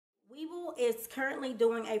Webull is currently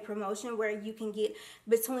doing a promotion where you can get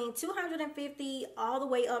between $250 all the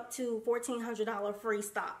way up to $1,400 free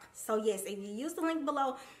stock. So yes, if you use the link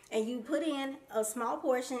below and you put in a small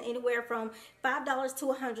portion, anywhere from $5 to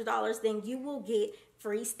 $100, then you will get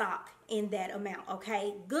free stock in that amount.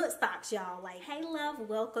 Okay, good stocks, y'all. Like, hey love,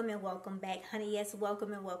 welcome and welcome back, honey. Yes,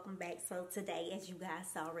 welcome and welcome back. So today, as you guys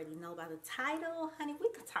already know by the title, honey, we're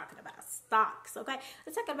talking about stocks. Okay,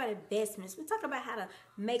 we're talking about investments. We're talking about how to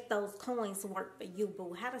make those coins work for you,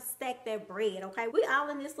 boo, how to stack that bread. Okay, we all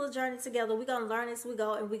in this little journey together. We're gonna learn as we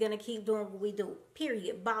go, and we're gonna keep doing what we do,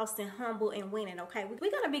 period. Boss and humble and winning. Okay,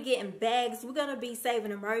 we're gonna be getting bags. We're gonna be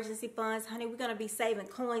saving emergency funds, honey. We're gonna be saving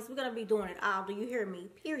coins. We're gonna be doing it all. Do you hear me?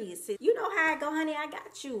 Period, sis. You know how I go, honey. I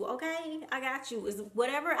got you. Okay, I got you. Is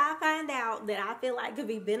whatever I find out that I feel like could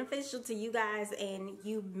be beneficial to you guys, and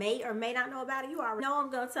you may or may not know about it, you already know I'm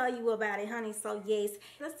gonna tell you about it, honey. So yes,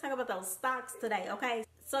 let's talk about those stocks today. Okay,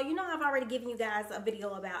 so you know I've already given you guys a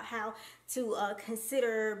video about how to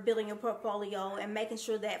consider building your portfolio and making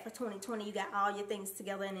sure that for 2020 you got all your things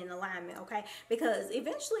together and in alignment. Okay, because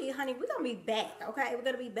eventually, honey, we're gonna be back. Okay, we're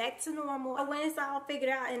gonna be back to normal. But when it's all figured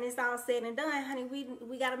out and it's all said and done, honey,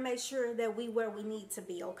 we gotta make sure that we where we need to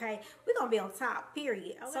be. Okay, we're gonna be on top,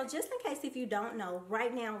 period. Okay? So just in case if you don't know,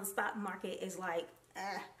 right now the stock market is like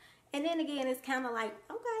and then again, it's kind of like,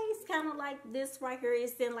 okay, it's kind of like this right here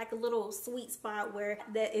is in like a little sweet spot where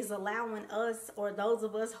that is allowing us, or those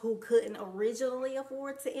of us who couldn't originally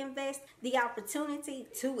afford to invest, the opportunity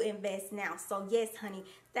to invest now. So yes, honey,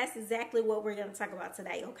 that's exactly what we're going to talk about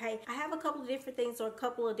today. Okay, I have a couple of different things, or a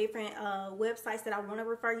couple of different websites that I want to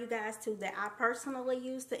refer you guys to that I personally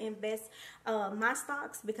use to invest my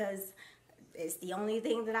stocks, because it's the only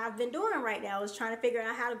thing that I've been doing right now is trying to figure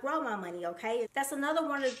out how to grow my money. Okay, that's another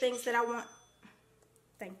one of the things that I want.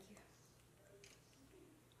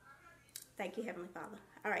 Thank you, Heavenly Father.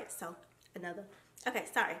 All right, so another. Okay,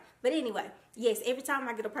 sorry, but anyway, yes, every time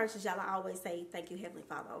I get a purchase, y'all, I always say thank you, Heavenly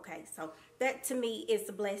Father. Okay, so that to me is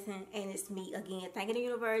a blessing, and it's me again thanking the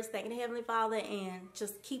universe, thanking the Heavenly Father, and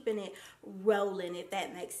just keeping it rolling, if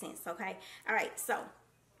that makes sense. Okay, all right, so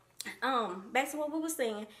back to what we were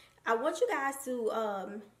saying. I want you guys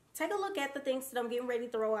to take a look at the things that I'm getting ready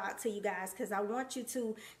to throw out to you guys, because I want you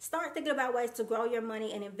to start thinking about ways to grow your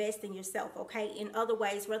money and invest in yourself, okay, in other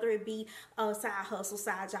ways, whether it be a side hustle,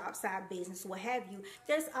 side job, side business, what have you.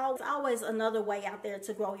 There's always another way out there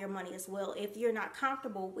to grow your money as well if you're not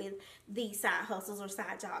comfortable with the side hustles or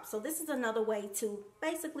side jobs. So this is another way to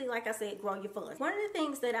basically, like I said, grow your funds. One of the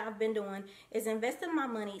things that I've been doing is investing my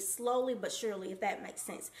money slowly but surely, if that makes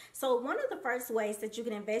sense. So one of the first ways that you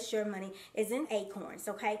can invest your money is in ACORNS,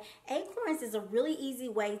 okay? ACORNS is a really easy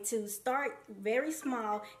way to start very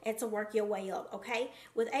small and to work your way up, okay?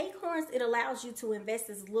 With ACORNS, it allows you to invest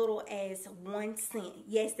as little as 1 cent.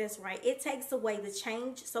 Yes, that's right. It takes away the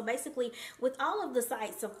change. So basically, with all of the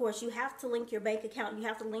sites, of course, you have to link your bank account. You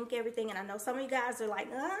have to link everything. And I know some of you guys are like,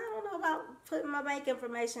 I don't know about putting my bank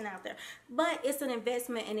information out there. But it's an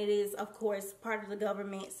investment, and it is, of course, part of the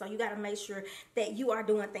government. So you got to make sure that you are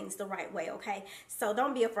doing things the right way, okay? So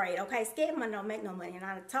don't be afraid, okay? Scared money don't make no money, and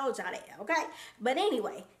I told y'all that, okay? But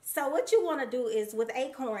anyway, so what you want to do is with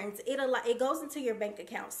ACORNS, it goes into your bank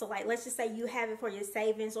account. So like, let's just say you have it for your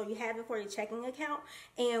savings, or you have it for your checking account,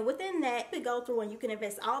 and within that, you go through and you can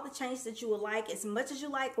invest all the change that you would like, as much as you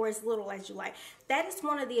like or as little as you like. That is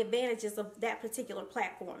one of the advantages of that particular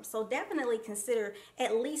platform. So definitely consider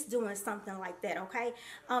at least doing something like that, okay?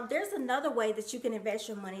 There's another way that you can invest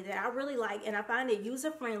your money that I really like, and I find it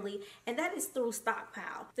user-friendly, and that is through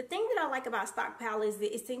Stockpile. The thing that I like about Stockpile is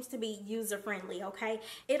that it seems to be user-friendly, okay?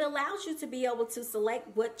 It allows you to be able to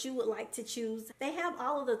select what you would like to choose. They have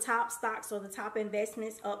all of the top stocks or the top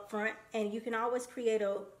investments up front, and you can always create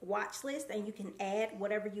a watch list, and you can add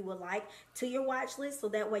whatever you would like to your watch list, so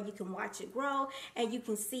that way you can watch it grow and you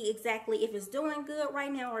can see exactly if it's doing good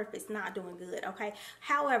right now or if it's not doing good, okay?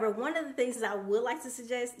 However, one of the things that I would like to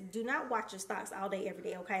suggest, do not watch your stocks all day every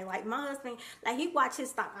day, okay? Like my husband, like he watched his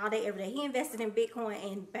stock all day every day. He invested in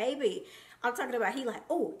Bitcoin, and baby, I'm talking about, he like,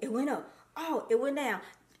 oh, it went up, oh, it went down,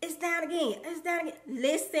 it's down again, it's down again.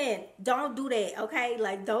 Listen, don't do that, okay?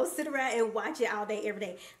 Like, don't sit around and watch it all day, every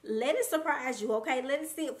day. Let it surprise you, okay? Let it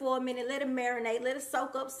sit for a minute, let it marinate, let it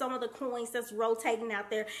soak up some of the coins that's rotating out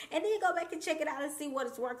there, and then go back and check it out and see what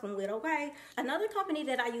it's working with, okay? Another company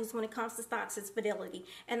that I use when it comes to stocks is Fidelity.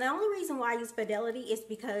 And the only reason why I use Fidelity is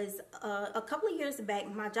because a couple of years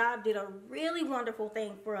back, my job did a really wonderful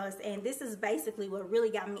thing for us, and this is basically what really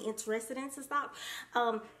got me interested into stock.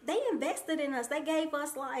 They invested in us. They gave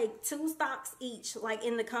us like like 2 stocks each, like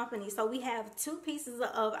in the company. So we have 2 pieces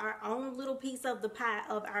of our own little piece of the pie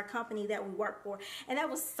of our company that we work for. And that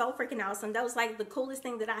was so freaking awesome. That was like the coolest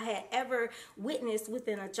thing that I had ever witnessed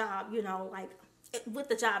within a job, you know, like with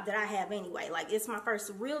the job that I have anyway. Like, it's my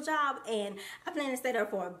first real job, and I plan to stay there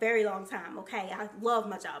for a very long time, okay? I love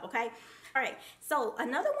my job, okay? All right, so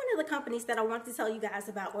another one of the companies that I want to tell you guys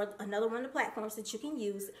about, or another one of the platforms that you can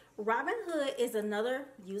use, Robinhood is another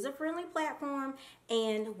user-friendly platform,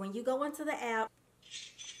 and when you go into the app,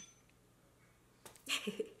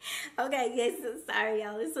 okay, yes, sorry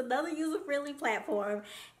y'all, it's another user-friendly platform,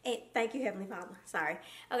 and thank you, Heavenly Father, sorry.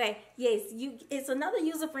 Okay, yes, it's another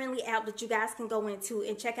user-friendly app that you guys can go into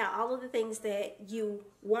and check out all of the things that you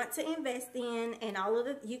want to invest in, and all of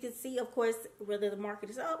the, you can see, of course, whether the market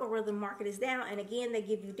is up or whether the market is down. And again, they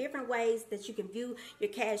give you different ways that you can view your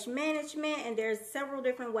cash management, and there's several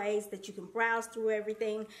different ways that you can browse through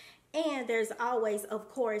everything. And there's always, of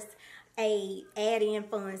course, add in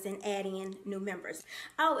funds and add in new members.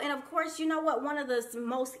 Oh, and of course, you know what, one of the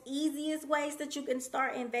most easiest ways that you can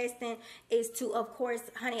start investing is to, of course,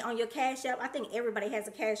 honey, on your Cash App. I think everybody has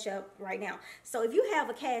a Cash App right now. So if you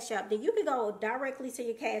have a Cash App, then you can go directly to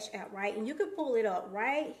your Cash App, right? And you can pull it up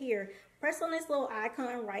right here. Press on this little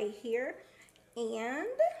icon right here, and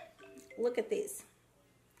look at this.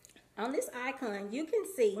 On this icon, you can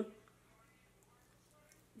see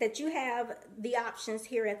that you have the options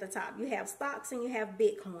here at the top. You have stocks and you have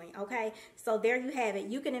Bitcoin, okay? So there you have it.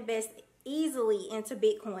 You can invest easily into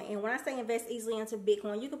Bitcoin. And when I say invest easily into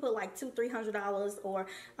Bitcoin, you can put like $200-$300 or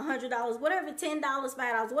 $100, whatever, $10,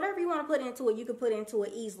 $5, whatever you want to put into it, you can put into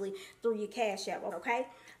it easily through your Cash App, okay?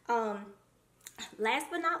 Last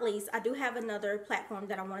but not least, I do have another platform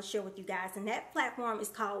that I want to share with you guys, and that platform is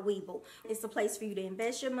called Webull. It's a place for you to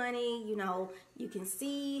invest your money. You know, you can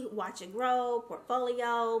see, watch it grow,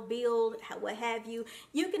 portfolio, build, what have you.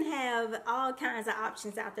 You can have all kinds of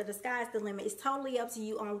options out there. The sky's the limit. It's totally up to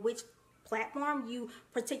you on which platform you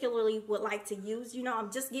particularly would like to use. You know, I'm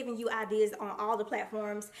just giving you ideas on all the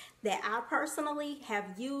platforms that I personally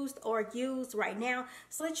have used or use right now,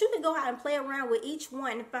 so that you can go out and play around with each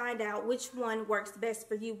one and find out which one works best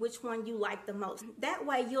for you, which one you like the most. That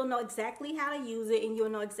way you'll know exactly how to use it, and you'll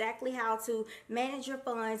know exactly how to manage your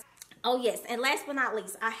funds. Oh yes, and last but not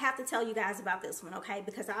least, I have to tell you guys about this one, okay?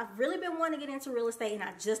 Because I've really been wanting to get into real estate, and I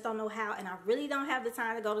just don't know how, and I really don't have the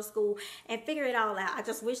time to go to school and figure it all out. I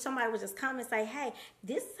just wish somebody would just come and say, hey,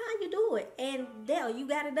 this is how you do it, and there, you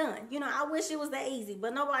got it done. You know, I wish it was that easy,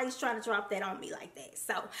 but nobody's trying to drop that on me like that.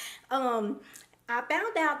 So, I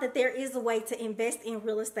found out that there is a way to invest in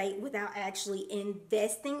real estate without actually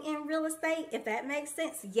investing in real estate, if that makes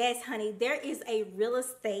sense. Yes, honey, there is a real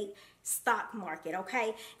estate stock market,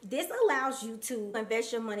 okay? This allows you to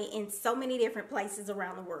invest your money in so many different places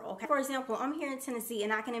around the world, okay? For example, I'm here in Tennessee,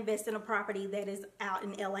 and I can invest in a property that is out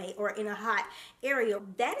in LA or in a hot area.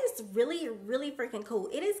 That is really, really freaking cool.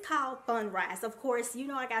 It is called Fundrise. Of course, you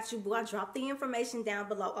know I got you, boo. I dropped the information down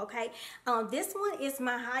below, okay? This one is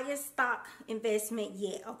my highest stock investment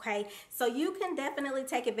yet, okay? So you can definitely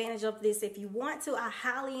take advantage of this if you want to. I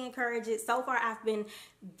highly encourage it. So far, I've been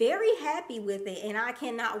very happy with it, and I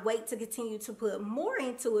cannot wait to continue to put more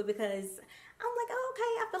into it, because I'm like, oh, okay,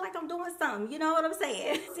 I feel like I'm doing something. You know what I'm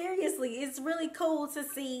saying? Seriously, it's really cool to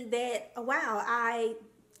see that, wow, I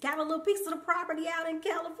got a little piece of the property out in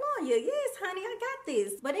California. Yes, honey, I got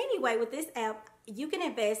this. But anyway, with this app, you can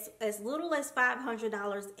invest as little as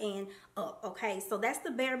 $500 and up, okay? So that's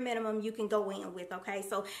the bare minimum you can go in with, okay?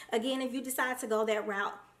 So again, if you decide to go that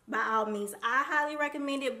route, by all means, I highly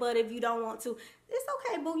recommend it. But if you don't want to, it's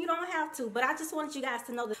okay, boo. You don't have to. But I just wanted you guys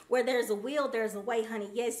to know that where there's a will, there's a way, honey.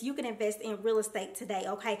 Yes, you can invest in real estate today,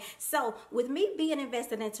 okay? So with me being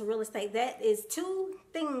invested into real estate, that is 2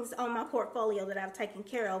 things on my portfolio that I've taken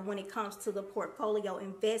care of when it comes to the portfolio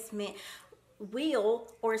investment wheel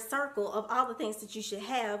or circle of all the things that you should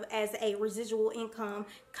have as a residual income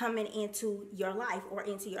coming into your life or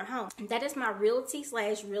into your home. That is my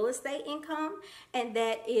realty/real estate income, and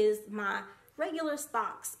that is my regular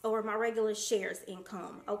stocks or my regular shares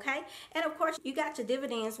income, okay? And of course, you got your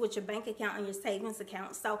dividends with your bank account and your savings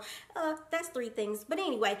account. So that's 3 things. But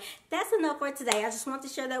anyway, that's enough for today. I just want to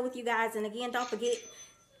share that with you guys. And again, don't forget,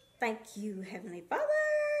 thank you, Heavenly Father.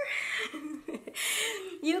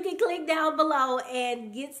 You can click down below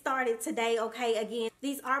and get started today, okay? Again,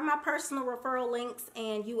 these are my personal referral links,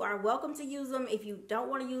 and you are welcome to use them. If you don't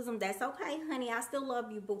want to use them, that's okay, honey. I still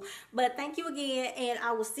love you, boo. But thank you again, and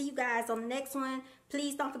I will see you guys on the next one.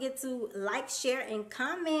 Please don't forget to like, share, and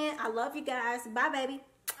comment. I love you guys. Bye, baby.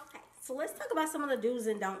 Okay. So let's talk about some of the do's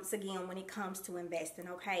and don'ts again when it comes to investing,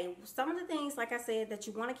 okay? Some of the things, like I said, that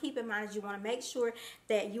you want to keep in mind is you want to make sure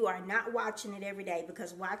that you are not watching it every day,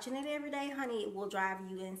 because watching it every day, honey, it will drive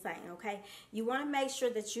you insane, okay? You want to make sure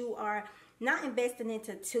that you are not investing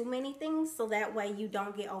into too many things, so that way you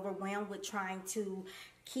don't get overwhelmed with trying to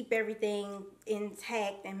keep everything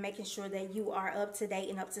intact and making sure that you are up to date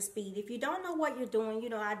and up to speed. If you don't know what you're doing, you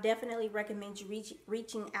know, I definitely recommend you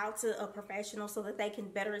reaching out to a professional so that they can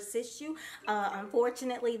better assist you.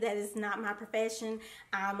 Unfortunately, that is not my profession.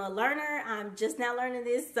 I'm a learner. I'm just now learning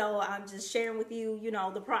this, so I'm just sharing with you, you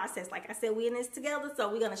know, the process. Like I said, we're in this together, so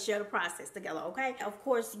we're going to share the process together, okay? Of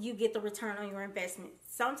course, you get the return on your investment.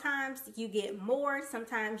 Sometimes you get more,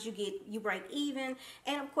 sometimes you break even,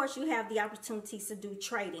 and of course you have the opportunities to do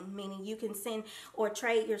trading, meaning you can send or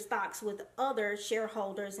trade your stocks with other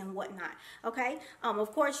shareholders and whatnot, okay?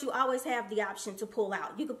 Of course, you always have the option to pull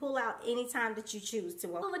out. You can pull out anytime that you choose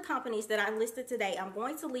to. All of the companies that I listed today, I'm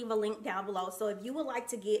going to leave a link down below, so if you would like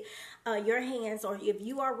to get your hands, or if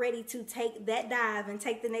you are ready to take that dive and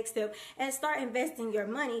take the next step and start investing your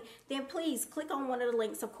money, then please click on one of the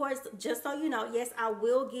links. Of course, just so you know, yes, I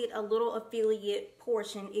will get a little affiliate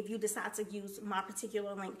portion if you decide to use my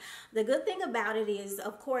particular link. The good thing about it is,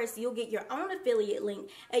 of course, you'll get your own affiliate link,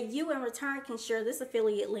 and you in return can share this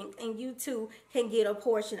affiliate link, and you too can get a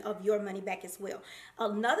portion of your money back as well.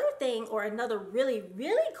 Another thing, or another really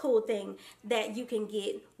cool thing that you can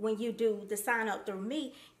get when you do the sign up through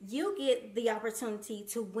me, you get the opportunity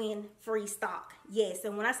to win free stock. Yes,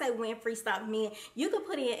 and when I say win free stock, mean you can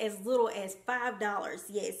put in as little as $5.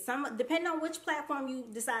 Yes, depending on which platform you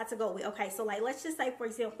decide to go with. Okay, so like let's just say, for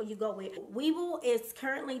example, you go with Webull. Is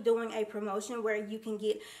currently doing a promotion where you can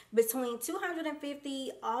get between $250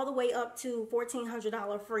 all the way up to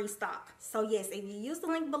 $1,400 free stock. So yes, if you use the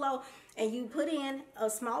link below and you put in a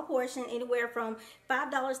small portion, anywhere from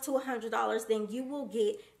 $5 to $100, then you will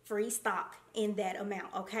get free stock in that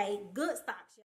amount, okay? Good stock.